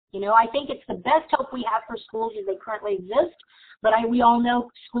 You know, I think it's the best hope we have for schools as they currently exist, but we all know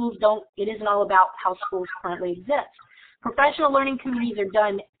schools don't, it isn't all about how schools currently exist. Professional learning communities are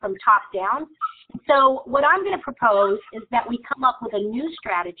done from top down. So what I'm going to propose is that we come up with a new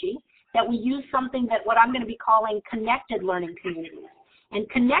strategy, that we use something that what I'm going to be calling connected learning communities. And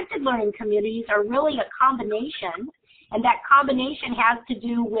connected learning communities are really a combination, and that combination has to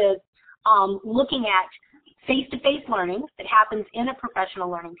do with looking at face-to-face learning that happens in a professional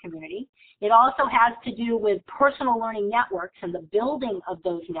learning community. It also has to do with personal learning networks and the building of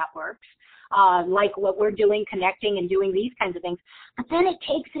those networks, like what we're doing, connecting and doing these kinds of things. But then it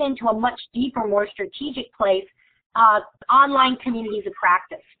takes it into a much deeper, more strategic place, online communities of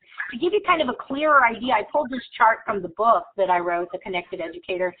practice. To give you kind of a clearer idea, I pulled this chart from the book that I wrote, The Connected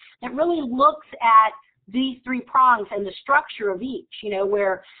Educator, that really looks at these 3 prongs and the structure of each, you know,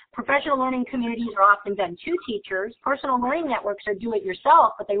 where professional learning communities are often done to teachers, personal learning networks are do it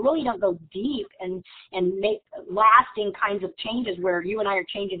yourself, but they really don't go deep and make lasting kinds of changes where you and I are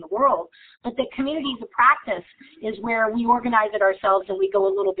changing the world. But the communities of practice is where we organize it ourselves and we go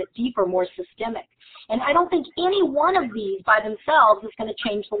a little bit deeper, more systemic. And I don't think any one of these by themselves is going to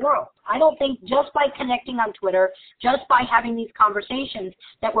change the world. I don't think just by connecting on Twitter, just by having these conversations,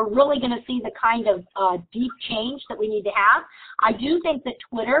 that we're really going to see the kind of deep change that we need to have. I do think that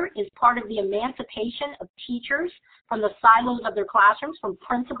Twitter is part of the emancipation of teachers from the silos of their classrooms, from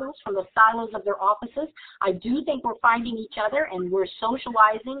principals, from the silos of their offices. I do think we're finding each other and we're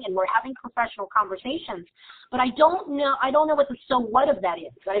socializing and we're having professional conversations. But I don't know what the so what of that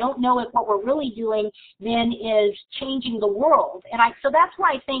is. I don't know if what we're really doing then is changing the world. And so that's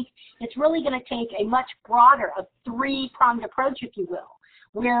why I think it's really going to take a much broader, a 3-pronged approach, if you will,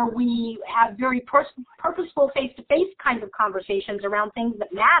 where we have very purposeful face-to-face kinds of conversations around things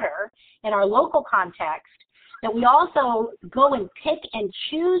that matter in our local context, that we also go and pick and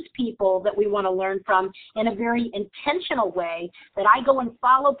choose people that we want to learn from in a very intentional way, that I go and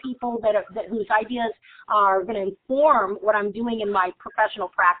follow people whose ideas are going to inform what I'm doing in my professional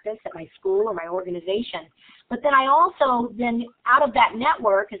practice at my school or my organization. But then I also, out of that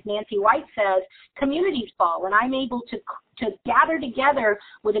network, as Nancy White says, communities fall, and I'm able to gather together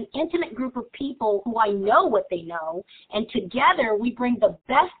with an intimate group of people who I know what they know, and together we bring the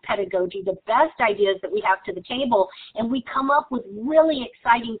best pedagogy, the best ideas that we have to the table, and we come up with really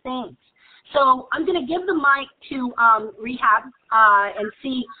exciting things. So I'm going to give the mic to Rehab and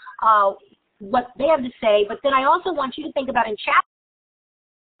see what they have to say, but then I also want you to think about in chat,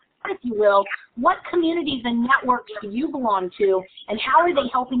 if you will, what communities and networks do you belong to, and how are they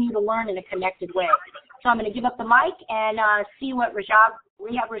helping you to learn in a connected way? So I'm going to give up the mic and see what Rehab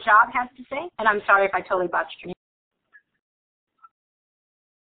has to say. And I'm sorry if I totally botched your name.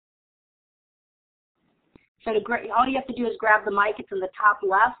 So all you have to do is grab the mic. It's in the top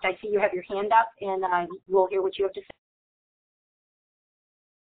left. I see you have your hand up, and we'll hear what you have to say.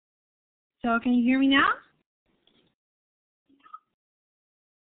 So can you hear me now?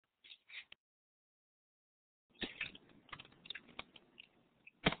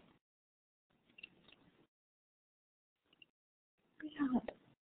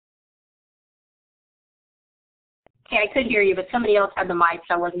 Okay, I could hear you, but somebody else had the mic,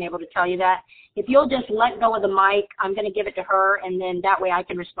 so I wasn't able to tell you that. If you'll just let go of the mic, I'm going to give it to her, and then that way I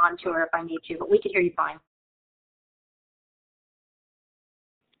can respond to her if I need to, but we can hear you fine.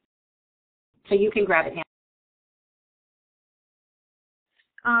 So you can grab it now.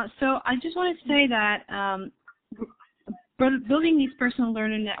 So I just want to say that building these personal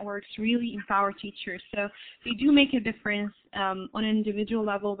learner networks really empower teachers. So they do make a difference on an individual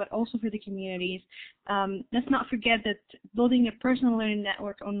level, but also for the communities. Let's not forget that building a personal learning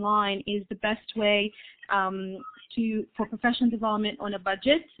network online is the best way for professional development on a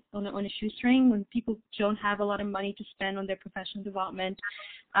budget, on a shoestring, when people don't have a lot of money to spend on their professional development.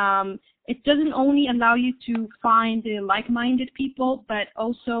 It doesn't only allow you to find the like-minded people, but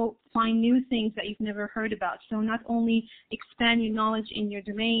also find new things that you've never heard about. So not only expand your knowledge in your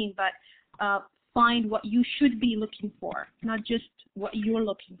domain, but find what you should be looking for, not just what you're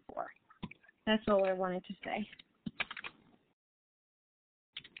looking for. That's all I wanted to say.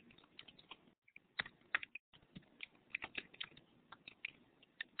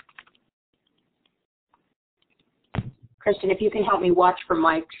 Kristen, if you can help me watch for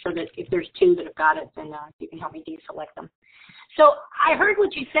Mike so that if there's two that have got it, then you can help me deselect them. So I heard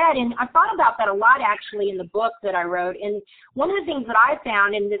what you said, and I thought about that a lot actually in the book that I wrote. And one of the things that I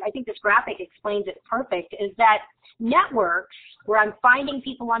found, and I think this graphic explains it perfect, is that networks where I'm finding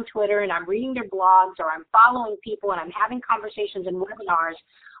people on Twitter and I'm reading their blogs, or I'm following people and I'm having conversations and webinars,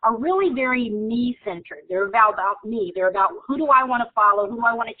 are really very me-centered. They're about me. They're about who do I want to follow, who do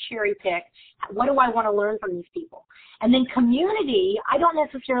I want to cherry pick, what do I want to learn from these people. And then community, I don't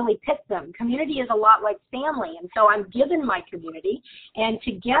necessarily pick them. Community is a lot like family, and so I'm given my community, and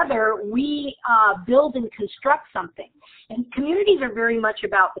together we build and construct something. And communities are very much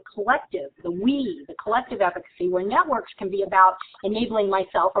about the collective, the we, the collective efficacy, where networks can be about enabling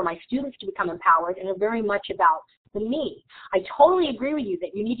myself or my students to become empowered, and are very much about the me. I totally agree with you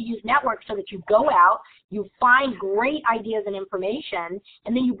that you need to use networks so that you go out, you find great ideas and information,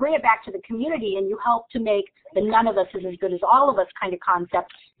 and then you bring it back to the community and you help to make the none of us is as good as all of us kind of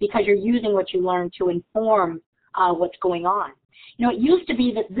concept, because you're using what you learn to inform what's going on. You know, it used to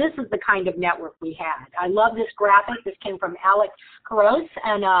be that this is the kind of network we had. I love this graphic. This came from Alex Caros,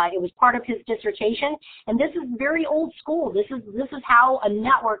 and it was part of his dissertation. And this is very old school. This is how a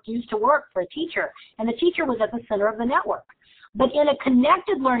network used to work for a teacher, and the teacher was at the center of the network. But in a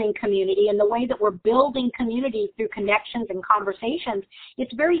connected learning community, and the way that we're building community through connections and conversations,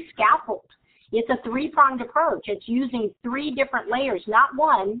 it's very scaffolded. It's a three-pronged approach. It's using three different layers, not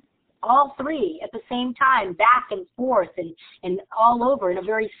one, all three at the same time, back and forth and all over, in a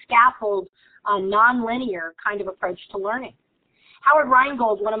very scaffold, non-linear kind of approach to learning. Howard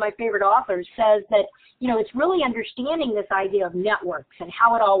Rheingold, one of my favorite authors, says that, you know, it's really understanding this idea of networks and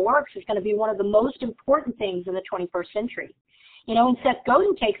how it all works is going to be one of the most important things in the 21st century. You know, and Seth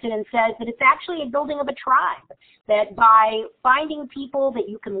Godin takes it and says that it's actually a building of a tribe, that by finding people that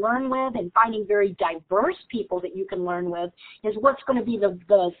you can learn with and finding very diverse people that you can learn with is what's going to be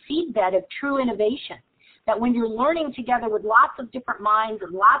the seedbed of true innovation. That when you're learning together with lots of different minds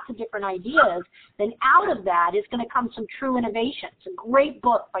and lots of different ideas, then out of that is going to come some true innovation. It's a great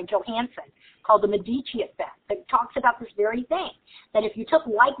book by Johansson called The Medici Effect that talks about this very thing, that if you took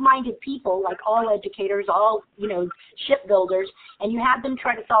like-minded people, like all educators, all, you know, shipbuilders, and you had them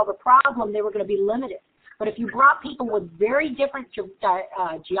try to solve a problem, they were going to be limited. But if you brought people with very different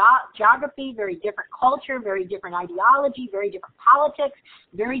geography, very different culture, very different ideology, very different politics,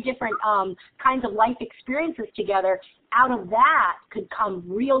 very different kinds of life experiences together, out of that could come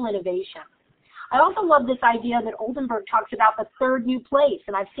real innovation. I also love this idea that Oldenburg talks about the third new place,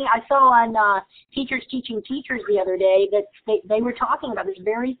 and I saw on Teachers Teaching Teachers the other day that they were talking about this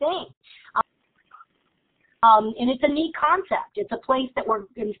very thing. And it's a neat concept. It's a place that we're,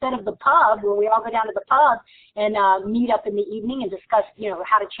 instead of the pub, where we all go down to the pub and meet up in the evening and discuss, you know,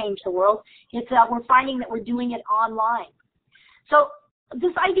 how to change the world, it's we're finding that we're doing it online. So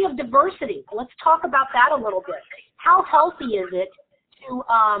this idea of diversity, let's talk about that a little bit. How healthy is it to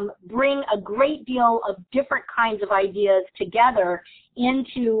bring a great deal of different kinds of ideas together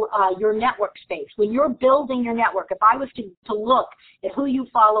into your network space? When you're building your network, if I was to look at who you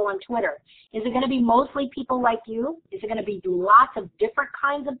follow on Twitter, is it going to be mostly people like you? Is it going to be lots of different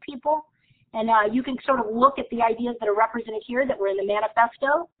kinds of people? And you can sort of look at the ideas that are represented here that were in the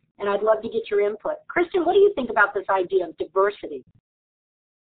manifesto, and I'd love to get your input. Kristen, what do you think about this idea of diversity?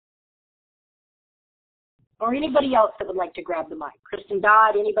 Or anybody else that would like to grab the mic? Kristen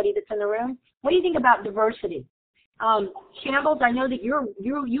Dodd, anybody that's in the room? What do you think about diversity? Shambles, I know that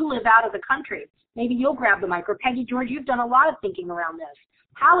you live out of the country. Maybe you'll grab the mic. Or Peggy George, you've done a lot of thinking around this.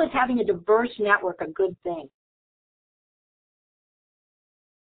 How is having a diverse network a good thing?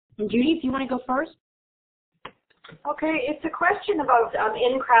 And Judy, if you want to go first. Okay, it's a question about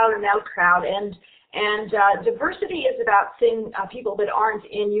in crowd and out crowd, and diversity is about seeing people that aren't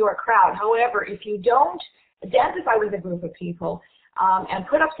in your crowd. However, if you don't identify with a group of people and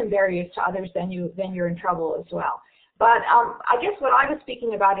put up some barriers to others, then you're in trouble as well. But I guess what I was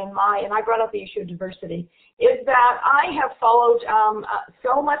speaking about and I brought up the issue of diversity, is that I have followed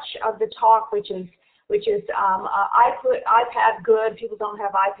so much of the talk, which is iPad good, people don't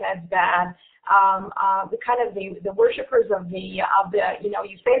have iPads bad. The kind of the worshipers of the you know,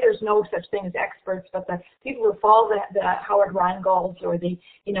 you say there's no such thing as experts, but the people who follow the Howard Rheingolds or the,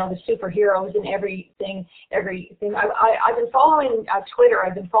 you know, the superheroes and everything. I've been following Twitter.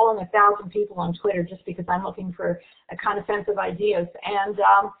 I've been following 1,000 people on Twitter just because I'm looking for a kind of sense of ideas. And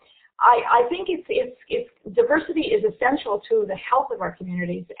I think it's diversity is essential to the health of our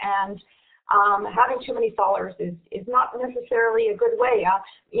communities. And having too many followers is not necessarily a good way.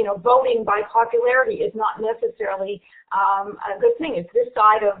 Voting by popularity is not necessarily a good thing. It's this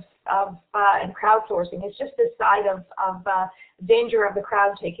side of and crowdsourcing. It's just this side of danger of the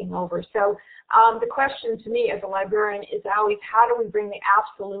crowd taking over. So the question to me as a librarian is always, how do we bring the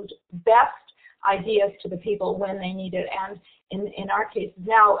absolute best ideas to the people when they need it? And in our cases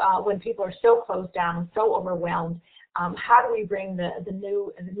now, when people are so closed down and so overwhelmed, how do we bring the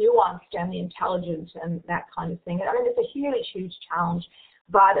nuanced and the intelligence and that kind of thing? I mean, it's a huge, huge challenge,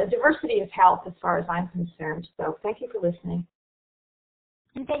 but diversity is health as far as I'm concerned. So thank you for listening.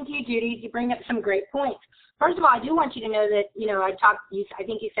 And thank you, Judy. You bring up some great points. First of all, I do want you to know that, I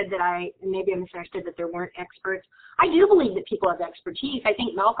think you said that maybe I misunderstood that there weren't experts. I do believe that people have expertise. I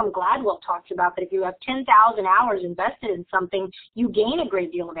think Malcolm Gladwell talks about that if you have 10,000 hours invested in something, you gain a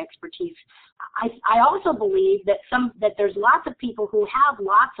great deal of expertise. I also believe that there's lots of people who have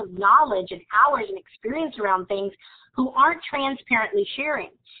lots of knowledge and hours and experience around things who aren't transparently sharing.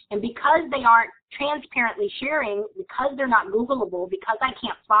 And because they aren't transparently sharing, because they're not Googleable, because I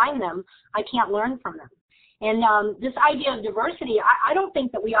can't find them, I can't learn from them. And this idea of diversity, I don't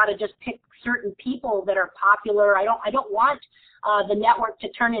think that we ought to just pick certain people that are popular. I don't want the network to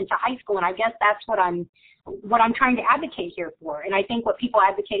turn into high school, and I guess that's what I'm trying to advocate here for. And I think what people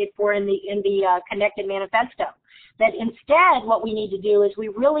advocated for in the Connected Manifesto, that instead what we need to do is we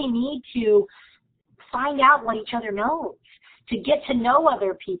really need to find out what each other knows, to get to know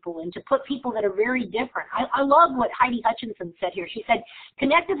other people and to put people that are very different. I love what Heidi Hutchinson said here. She said,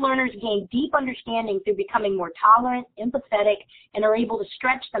 connected learners gain deep understanding through becoming more tolerant, empathetic, and are able to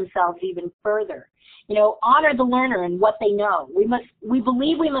stretch themselves even further. Honor the learner and what they know. We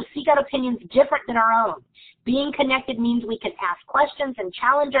believe we must seek out opinions different than our own. Being connected means we can ask questions and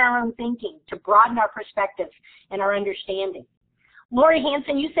challenge our own thinking to broaden our perspectives and our understanding. Lori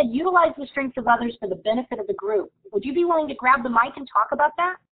Hansen, you said utilize the strengths of others for the benefit of the group. Would you be willing to grab the mic and talk about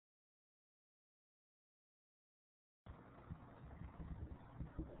that?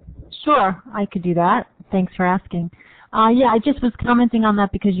 Sure, I could do that. Thanks for asking. Yeah, I just was commenting on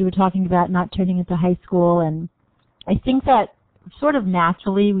that because you were talking about not turning into high school, and I think that sort of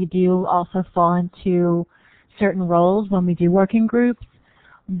naturally we do also fall into certain roles when we do work in groups.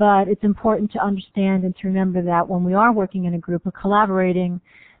 But it's important to understand and to remember that when we are working in a group or collaborating,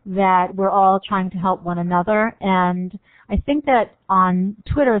 that we're all trying to help one another. And I think that on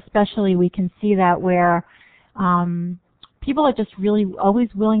Twitter especially, we can see that where people are just really always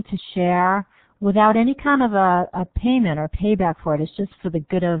willing to share without any kind of a payment or payback for it. It's just for the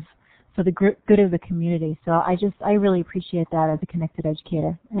good of the community. So I really appreciate that as a connected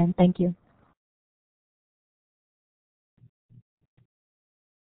educator. And thank you.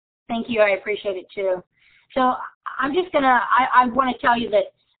 Thank you. I appreciate it too. So I'm just I want to tell you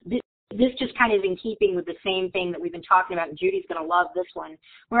that this just kind of is in keeping with the same thing that we've been talking about, and Judy's going to love this one,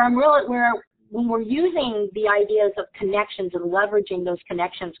 when we're using the ideas of connections and leveraging those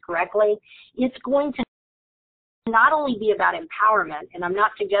connections correctly, it's going to not only be about empowerment, and I'm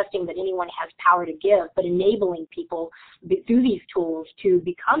not suggesting that anyone has power to give, but enabling people through these tools to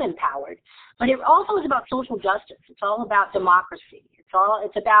become empowered. But it also is about social justice. It's all about democracy.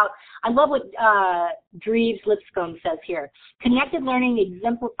 It's about, I love what Dreves Lipscomb says here. Connected learning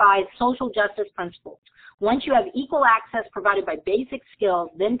exemplifies social justice principles. Once you have equal access provided by basic skills,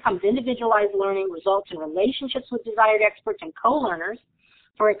 then comes individualized learning, results in relationships with desired experts and co-learners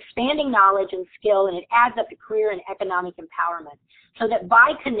for expanding knowledge and skill, and it adds up to career and economic empowerment. So that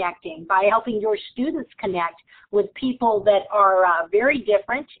by connecting, by helping your students connect with people that are very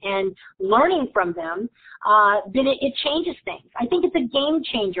different and learning from them, then it changes things. I think it's a game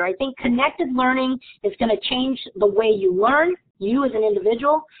changer. I think connected learning is going to change the way you learn, you as an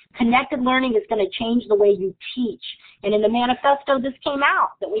individual. Connected learning is going to change the way you teach. And in the manifesto, this came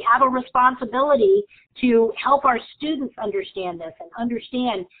out, that we have a responsibility to help our students understand this and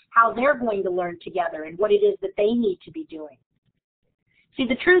understand how they're going to learn together and what it is that they need to be doing. See,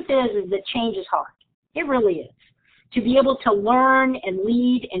 the truth is that change is hard. It really is. To be able to learn and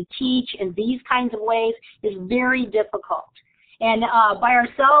lead and teach in these kinds of ways is very difficult. And by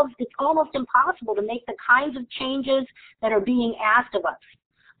ourselves, it's almost impossible to make the kinds of changes that are being asked of us.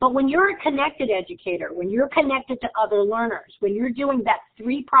 But when you're a connected educator, when you're connected to other learners, when you're doing that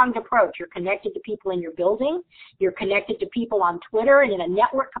three-pronged approach, you're connected to people in your building, you're connected to people on Twitter and in a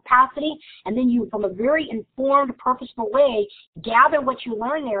network capacity, and then you, from a very informed, purposeful way, gather what you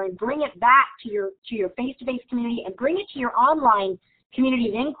learn there and bring it back to your face-to-face community and bring it to your online community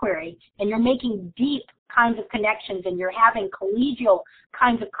of inquiry, and you're making deep kinds of connections and you're having collegial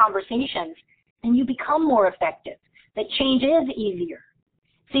kinds of conversations, and you become more effective. That change is easier.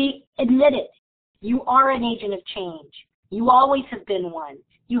 See, admit it. You are an agent of change. You always have been one.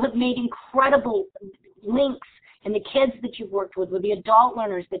 You have made incredible links in the kids that you've worked with the adult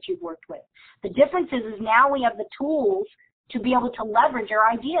learners that you've worked with. The difference is now we have the tools to be able to leverage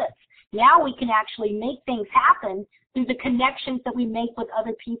our ideas. Now we can actually make things happen through the connections that we make with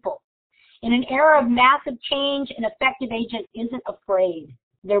other people. In an era of massive change, an effective agent isn't afraid.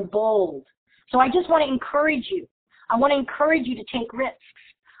 They're bold. So I just want to encourage you. I want to encourage you to take risks.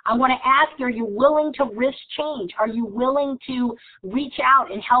 I want to ask you, are you willing to risk change? Are you willing to reach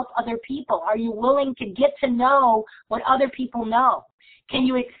out and help other people? Are you willing to get to know what other people know? Can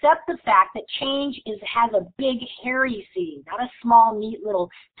you accept the fact that change has a big, hairy C, not a small, neat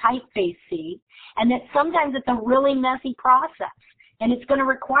little typeface C, and that sometimes it's a really messy process, and it's going to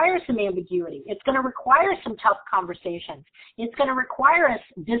require some ambiguity. It's going to require some tough conversations. It's going to require us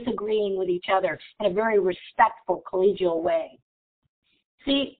disagreeing with each other in a very respectful, collegial way.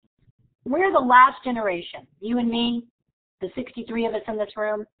 See, we're the last generation, you and me, the 63 of us in this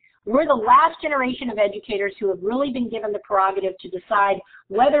room. We're the last generation of educators who have really been given the prerogative to decide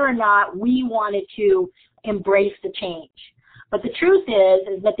whether or not we wanted to embrace the change. But the truth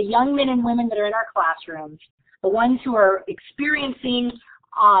is that the young men and women that are in our classrooms, the ones who are experiencing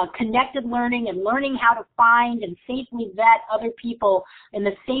connected learning and learning how to find and safely vet other people in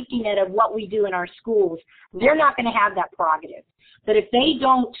the safety net of what we do in our schools, they're not going to have that prerogative. That if they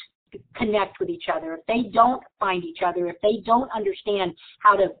don't connect with each other, if they don't find each other, if they don't understand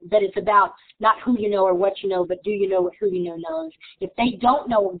that it's about not who you know or what you know, but do you know what who you know knows, if they don't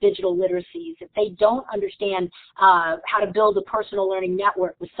know digital literacies, if they don't understand how to build a personal learning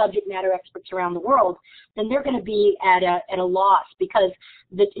network with subject matter experts around the world, then they're going to be at a loss, because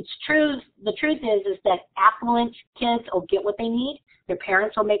the truth is that affluent kids will get what they need, their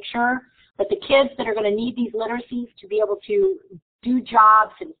parents will make sure, but the kids that are going to need these literacies to be able to do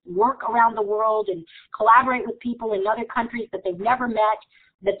jobs and work around the world and collaborate with people in other countries that they've never met,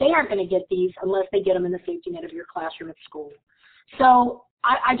 that they aren't going to get these unless they get them in the safety net of your classroom at school. So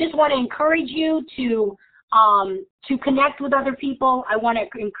I just want to encourage you to connect with other people. I want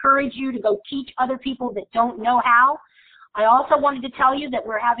to encourage you to go teach other people that don't know how. I also wanted to tell you that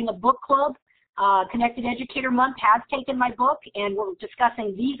we're having a book club. Connected Educator Month has taken my book, and we're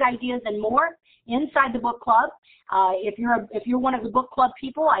discussing these ideas and more inside the book club. If you're one of the book club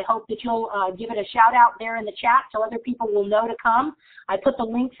people, I hope that you'll give it a shout out there in the chat so other people will know to come. I put the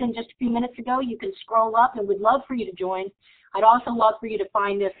links in just a few minutes ago. You can scroll up, and we'd love for you to join. I'd also love for you to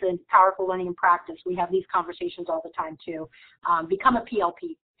find this in Powerful Learning and Practice. We have these conversations all the time too. Become a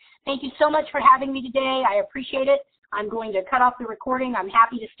PLP. Thank you so much for having me today. I appreciate it. I'm going to cut off the recording. I'm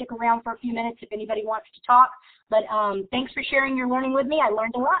happy to stick around for a few minutes if anybody wants to talk. But thanks for sharing your learning with me. I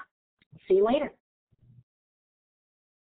learned a lot. See you later.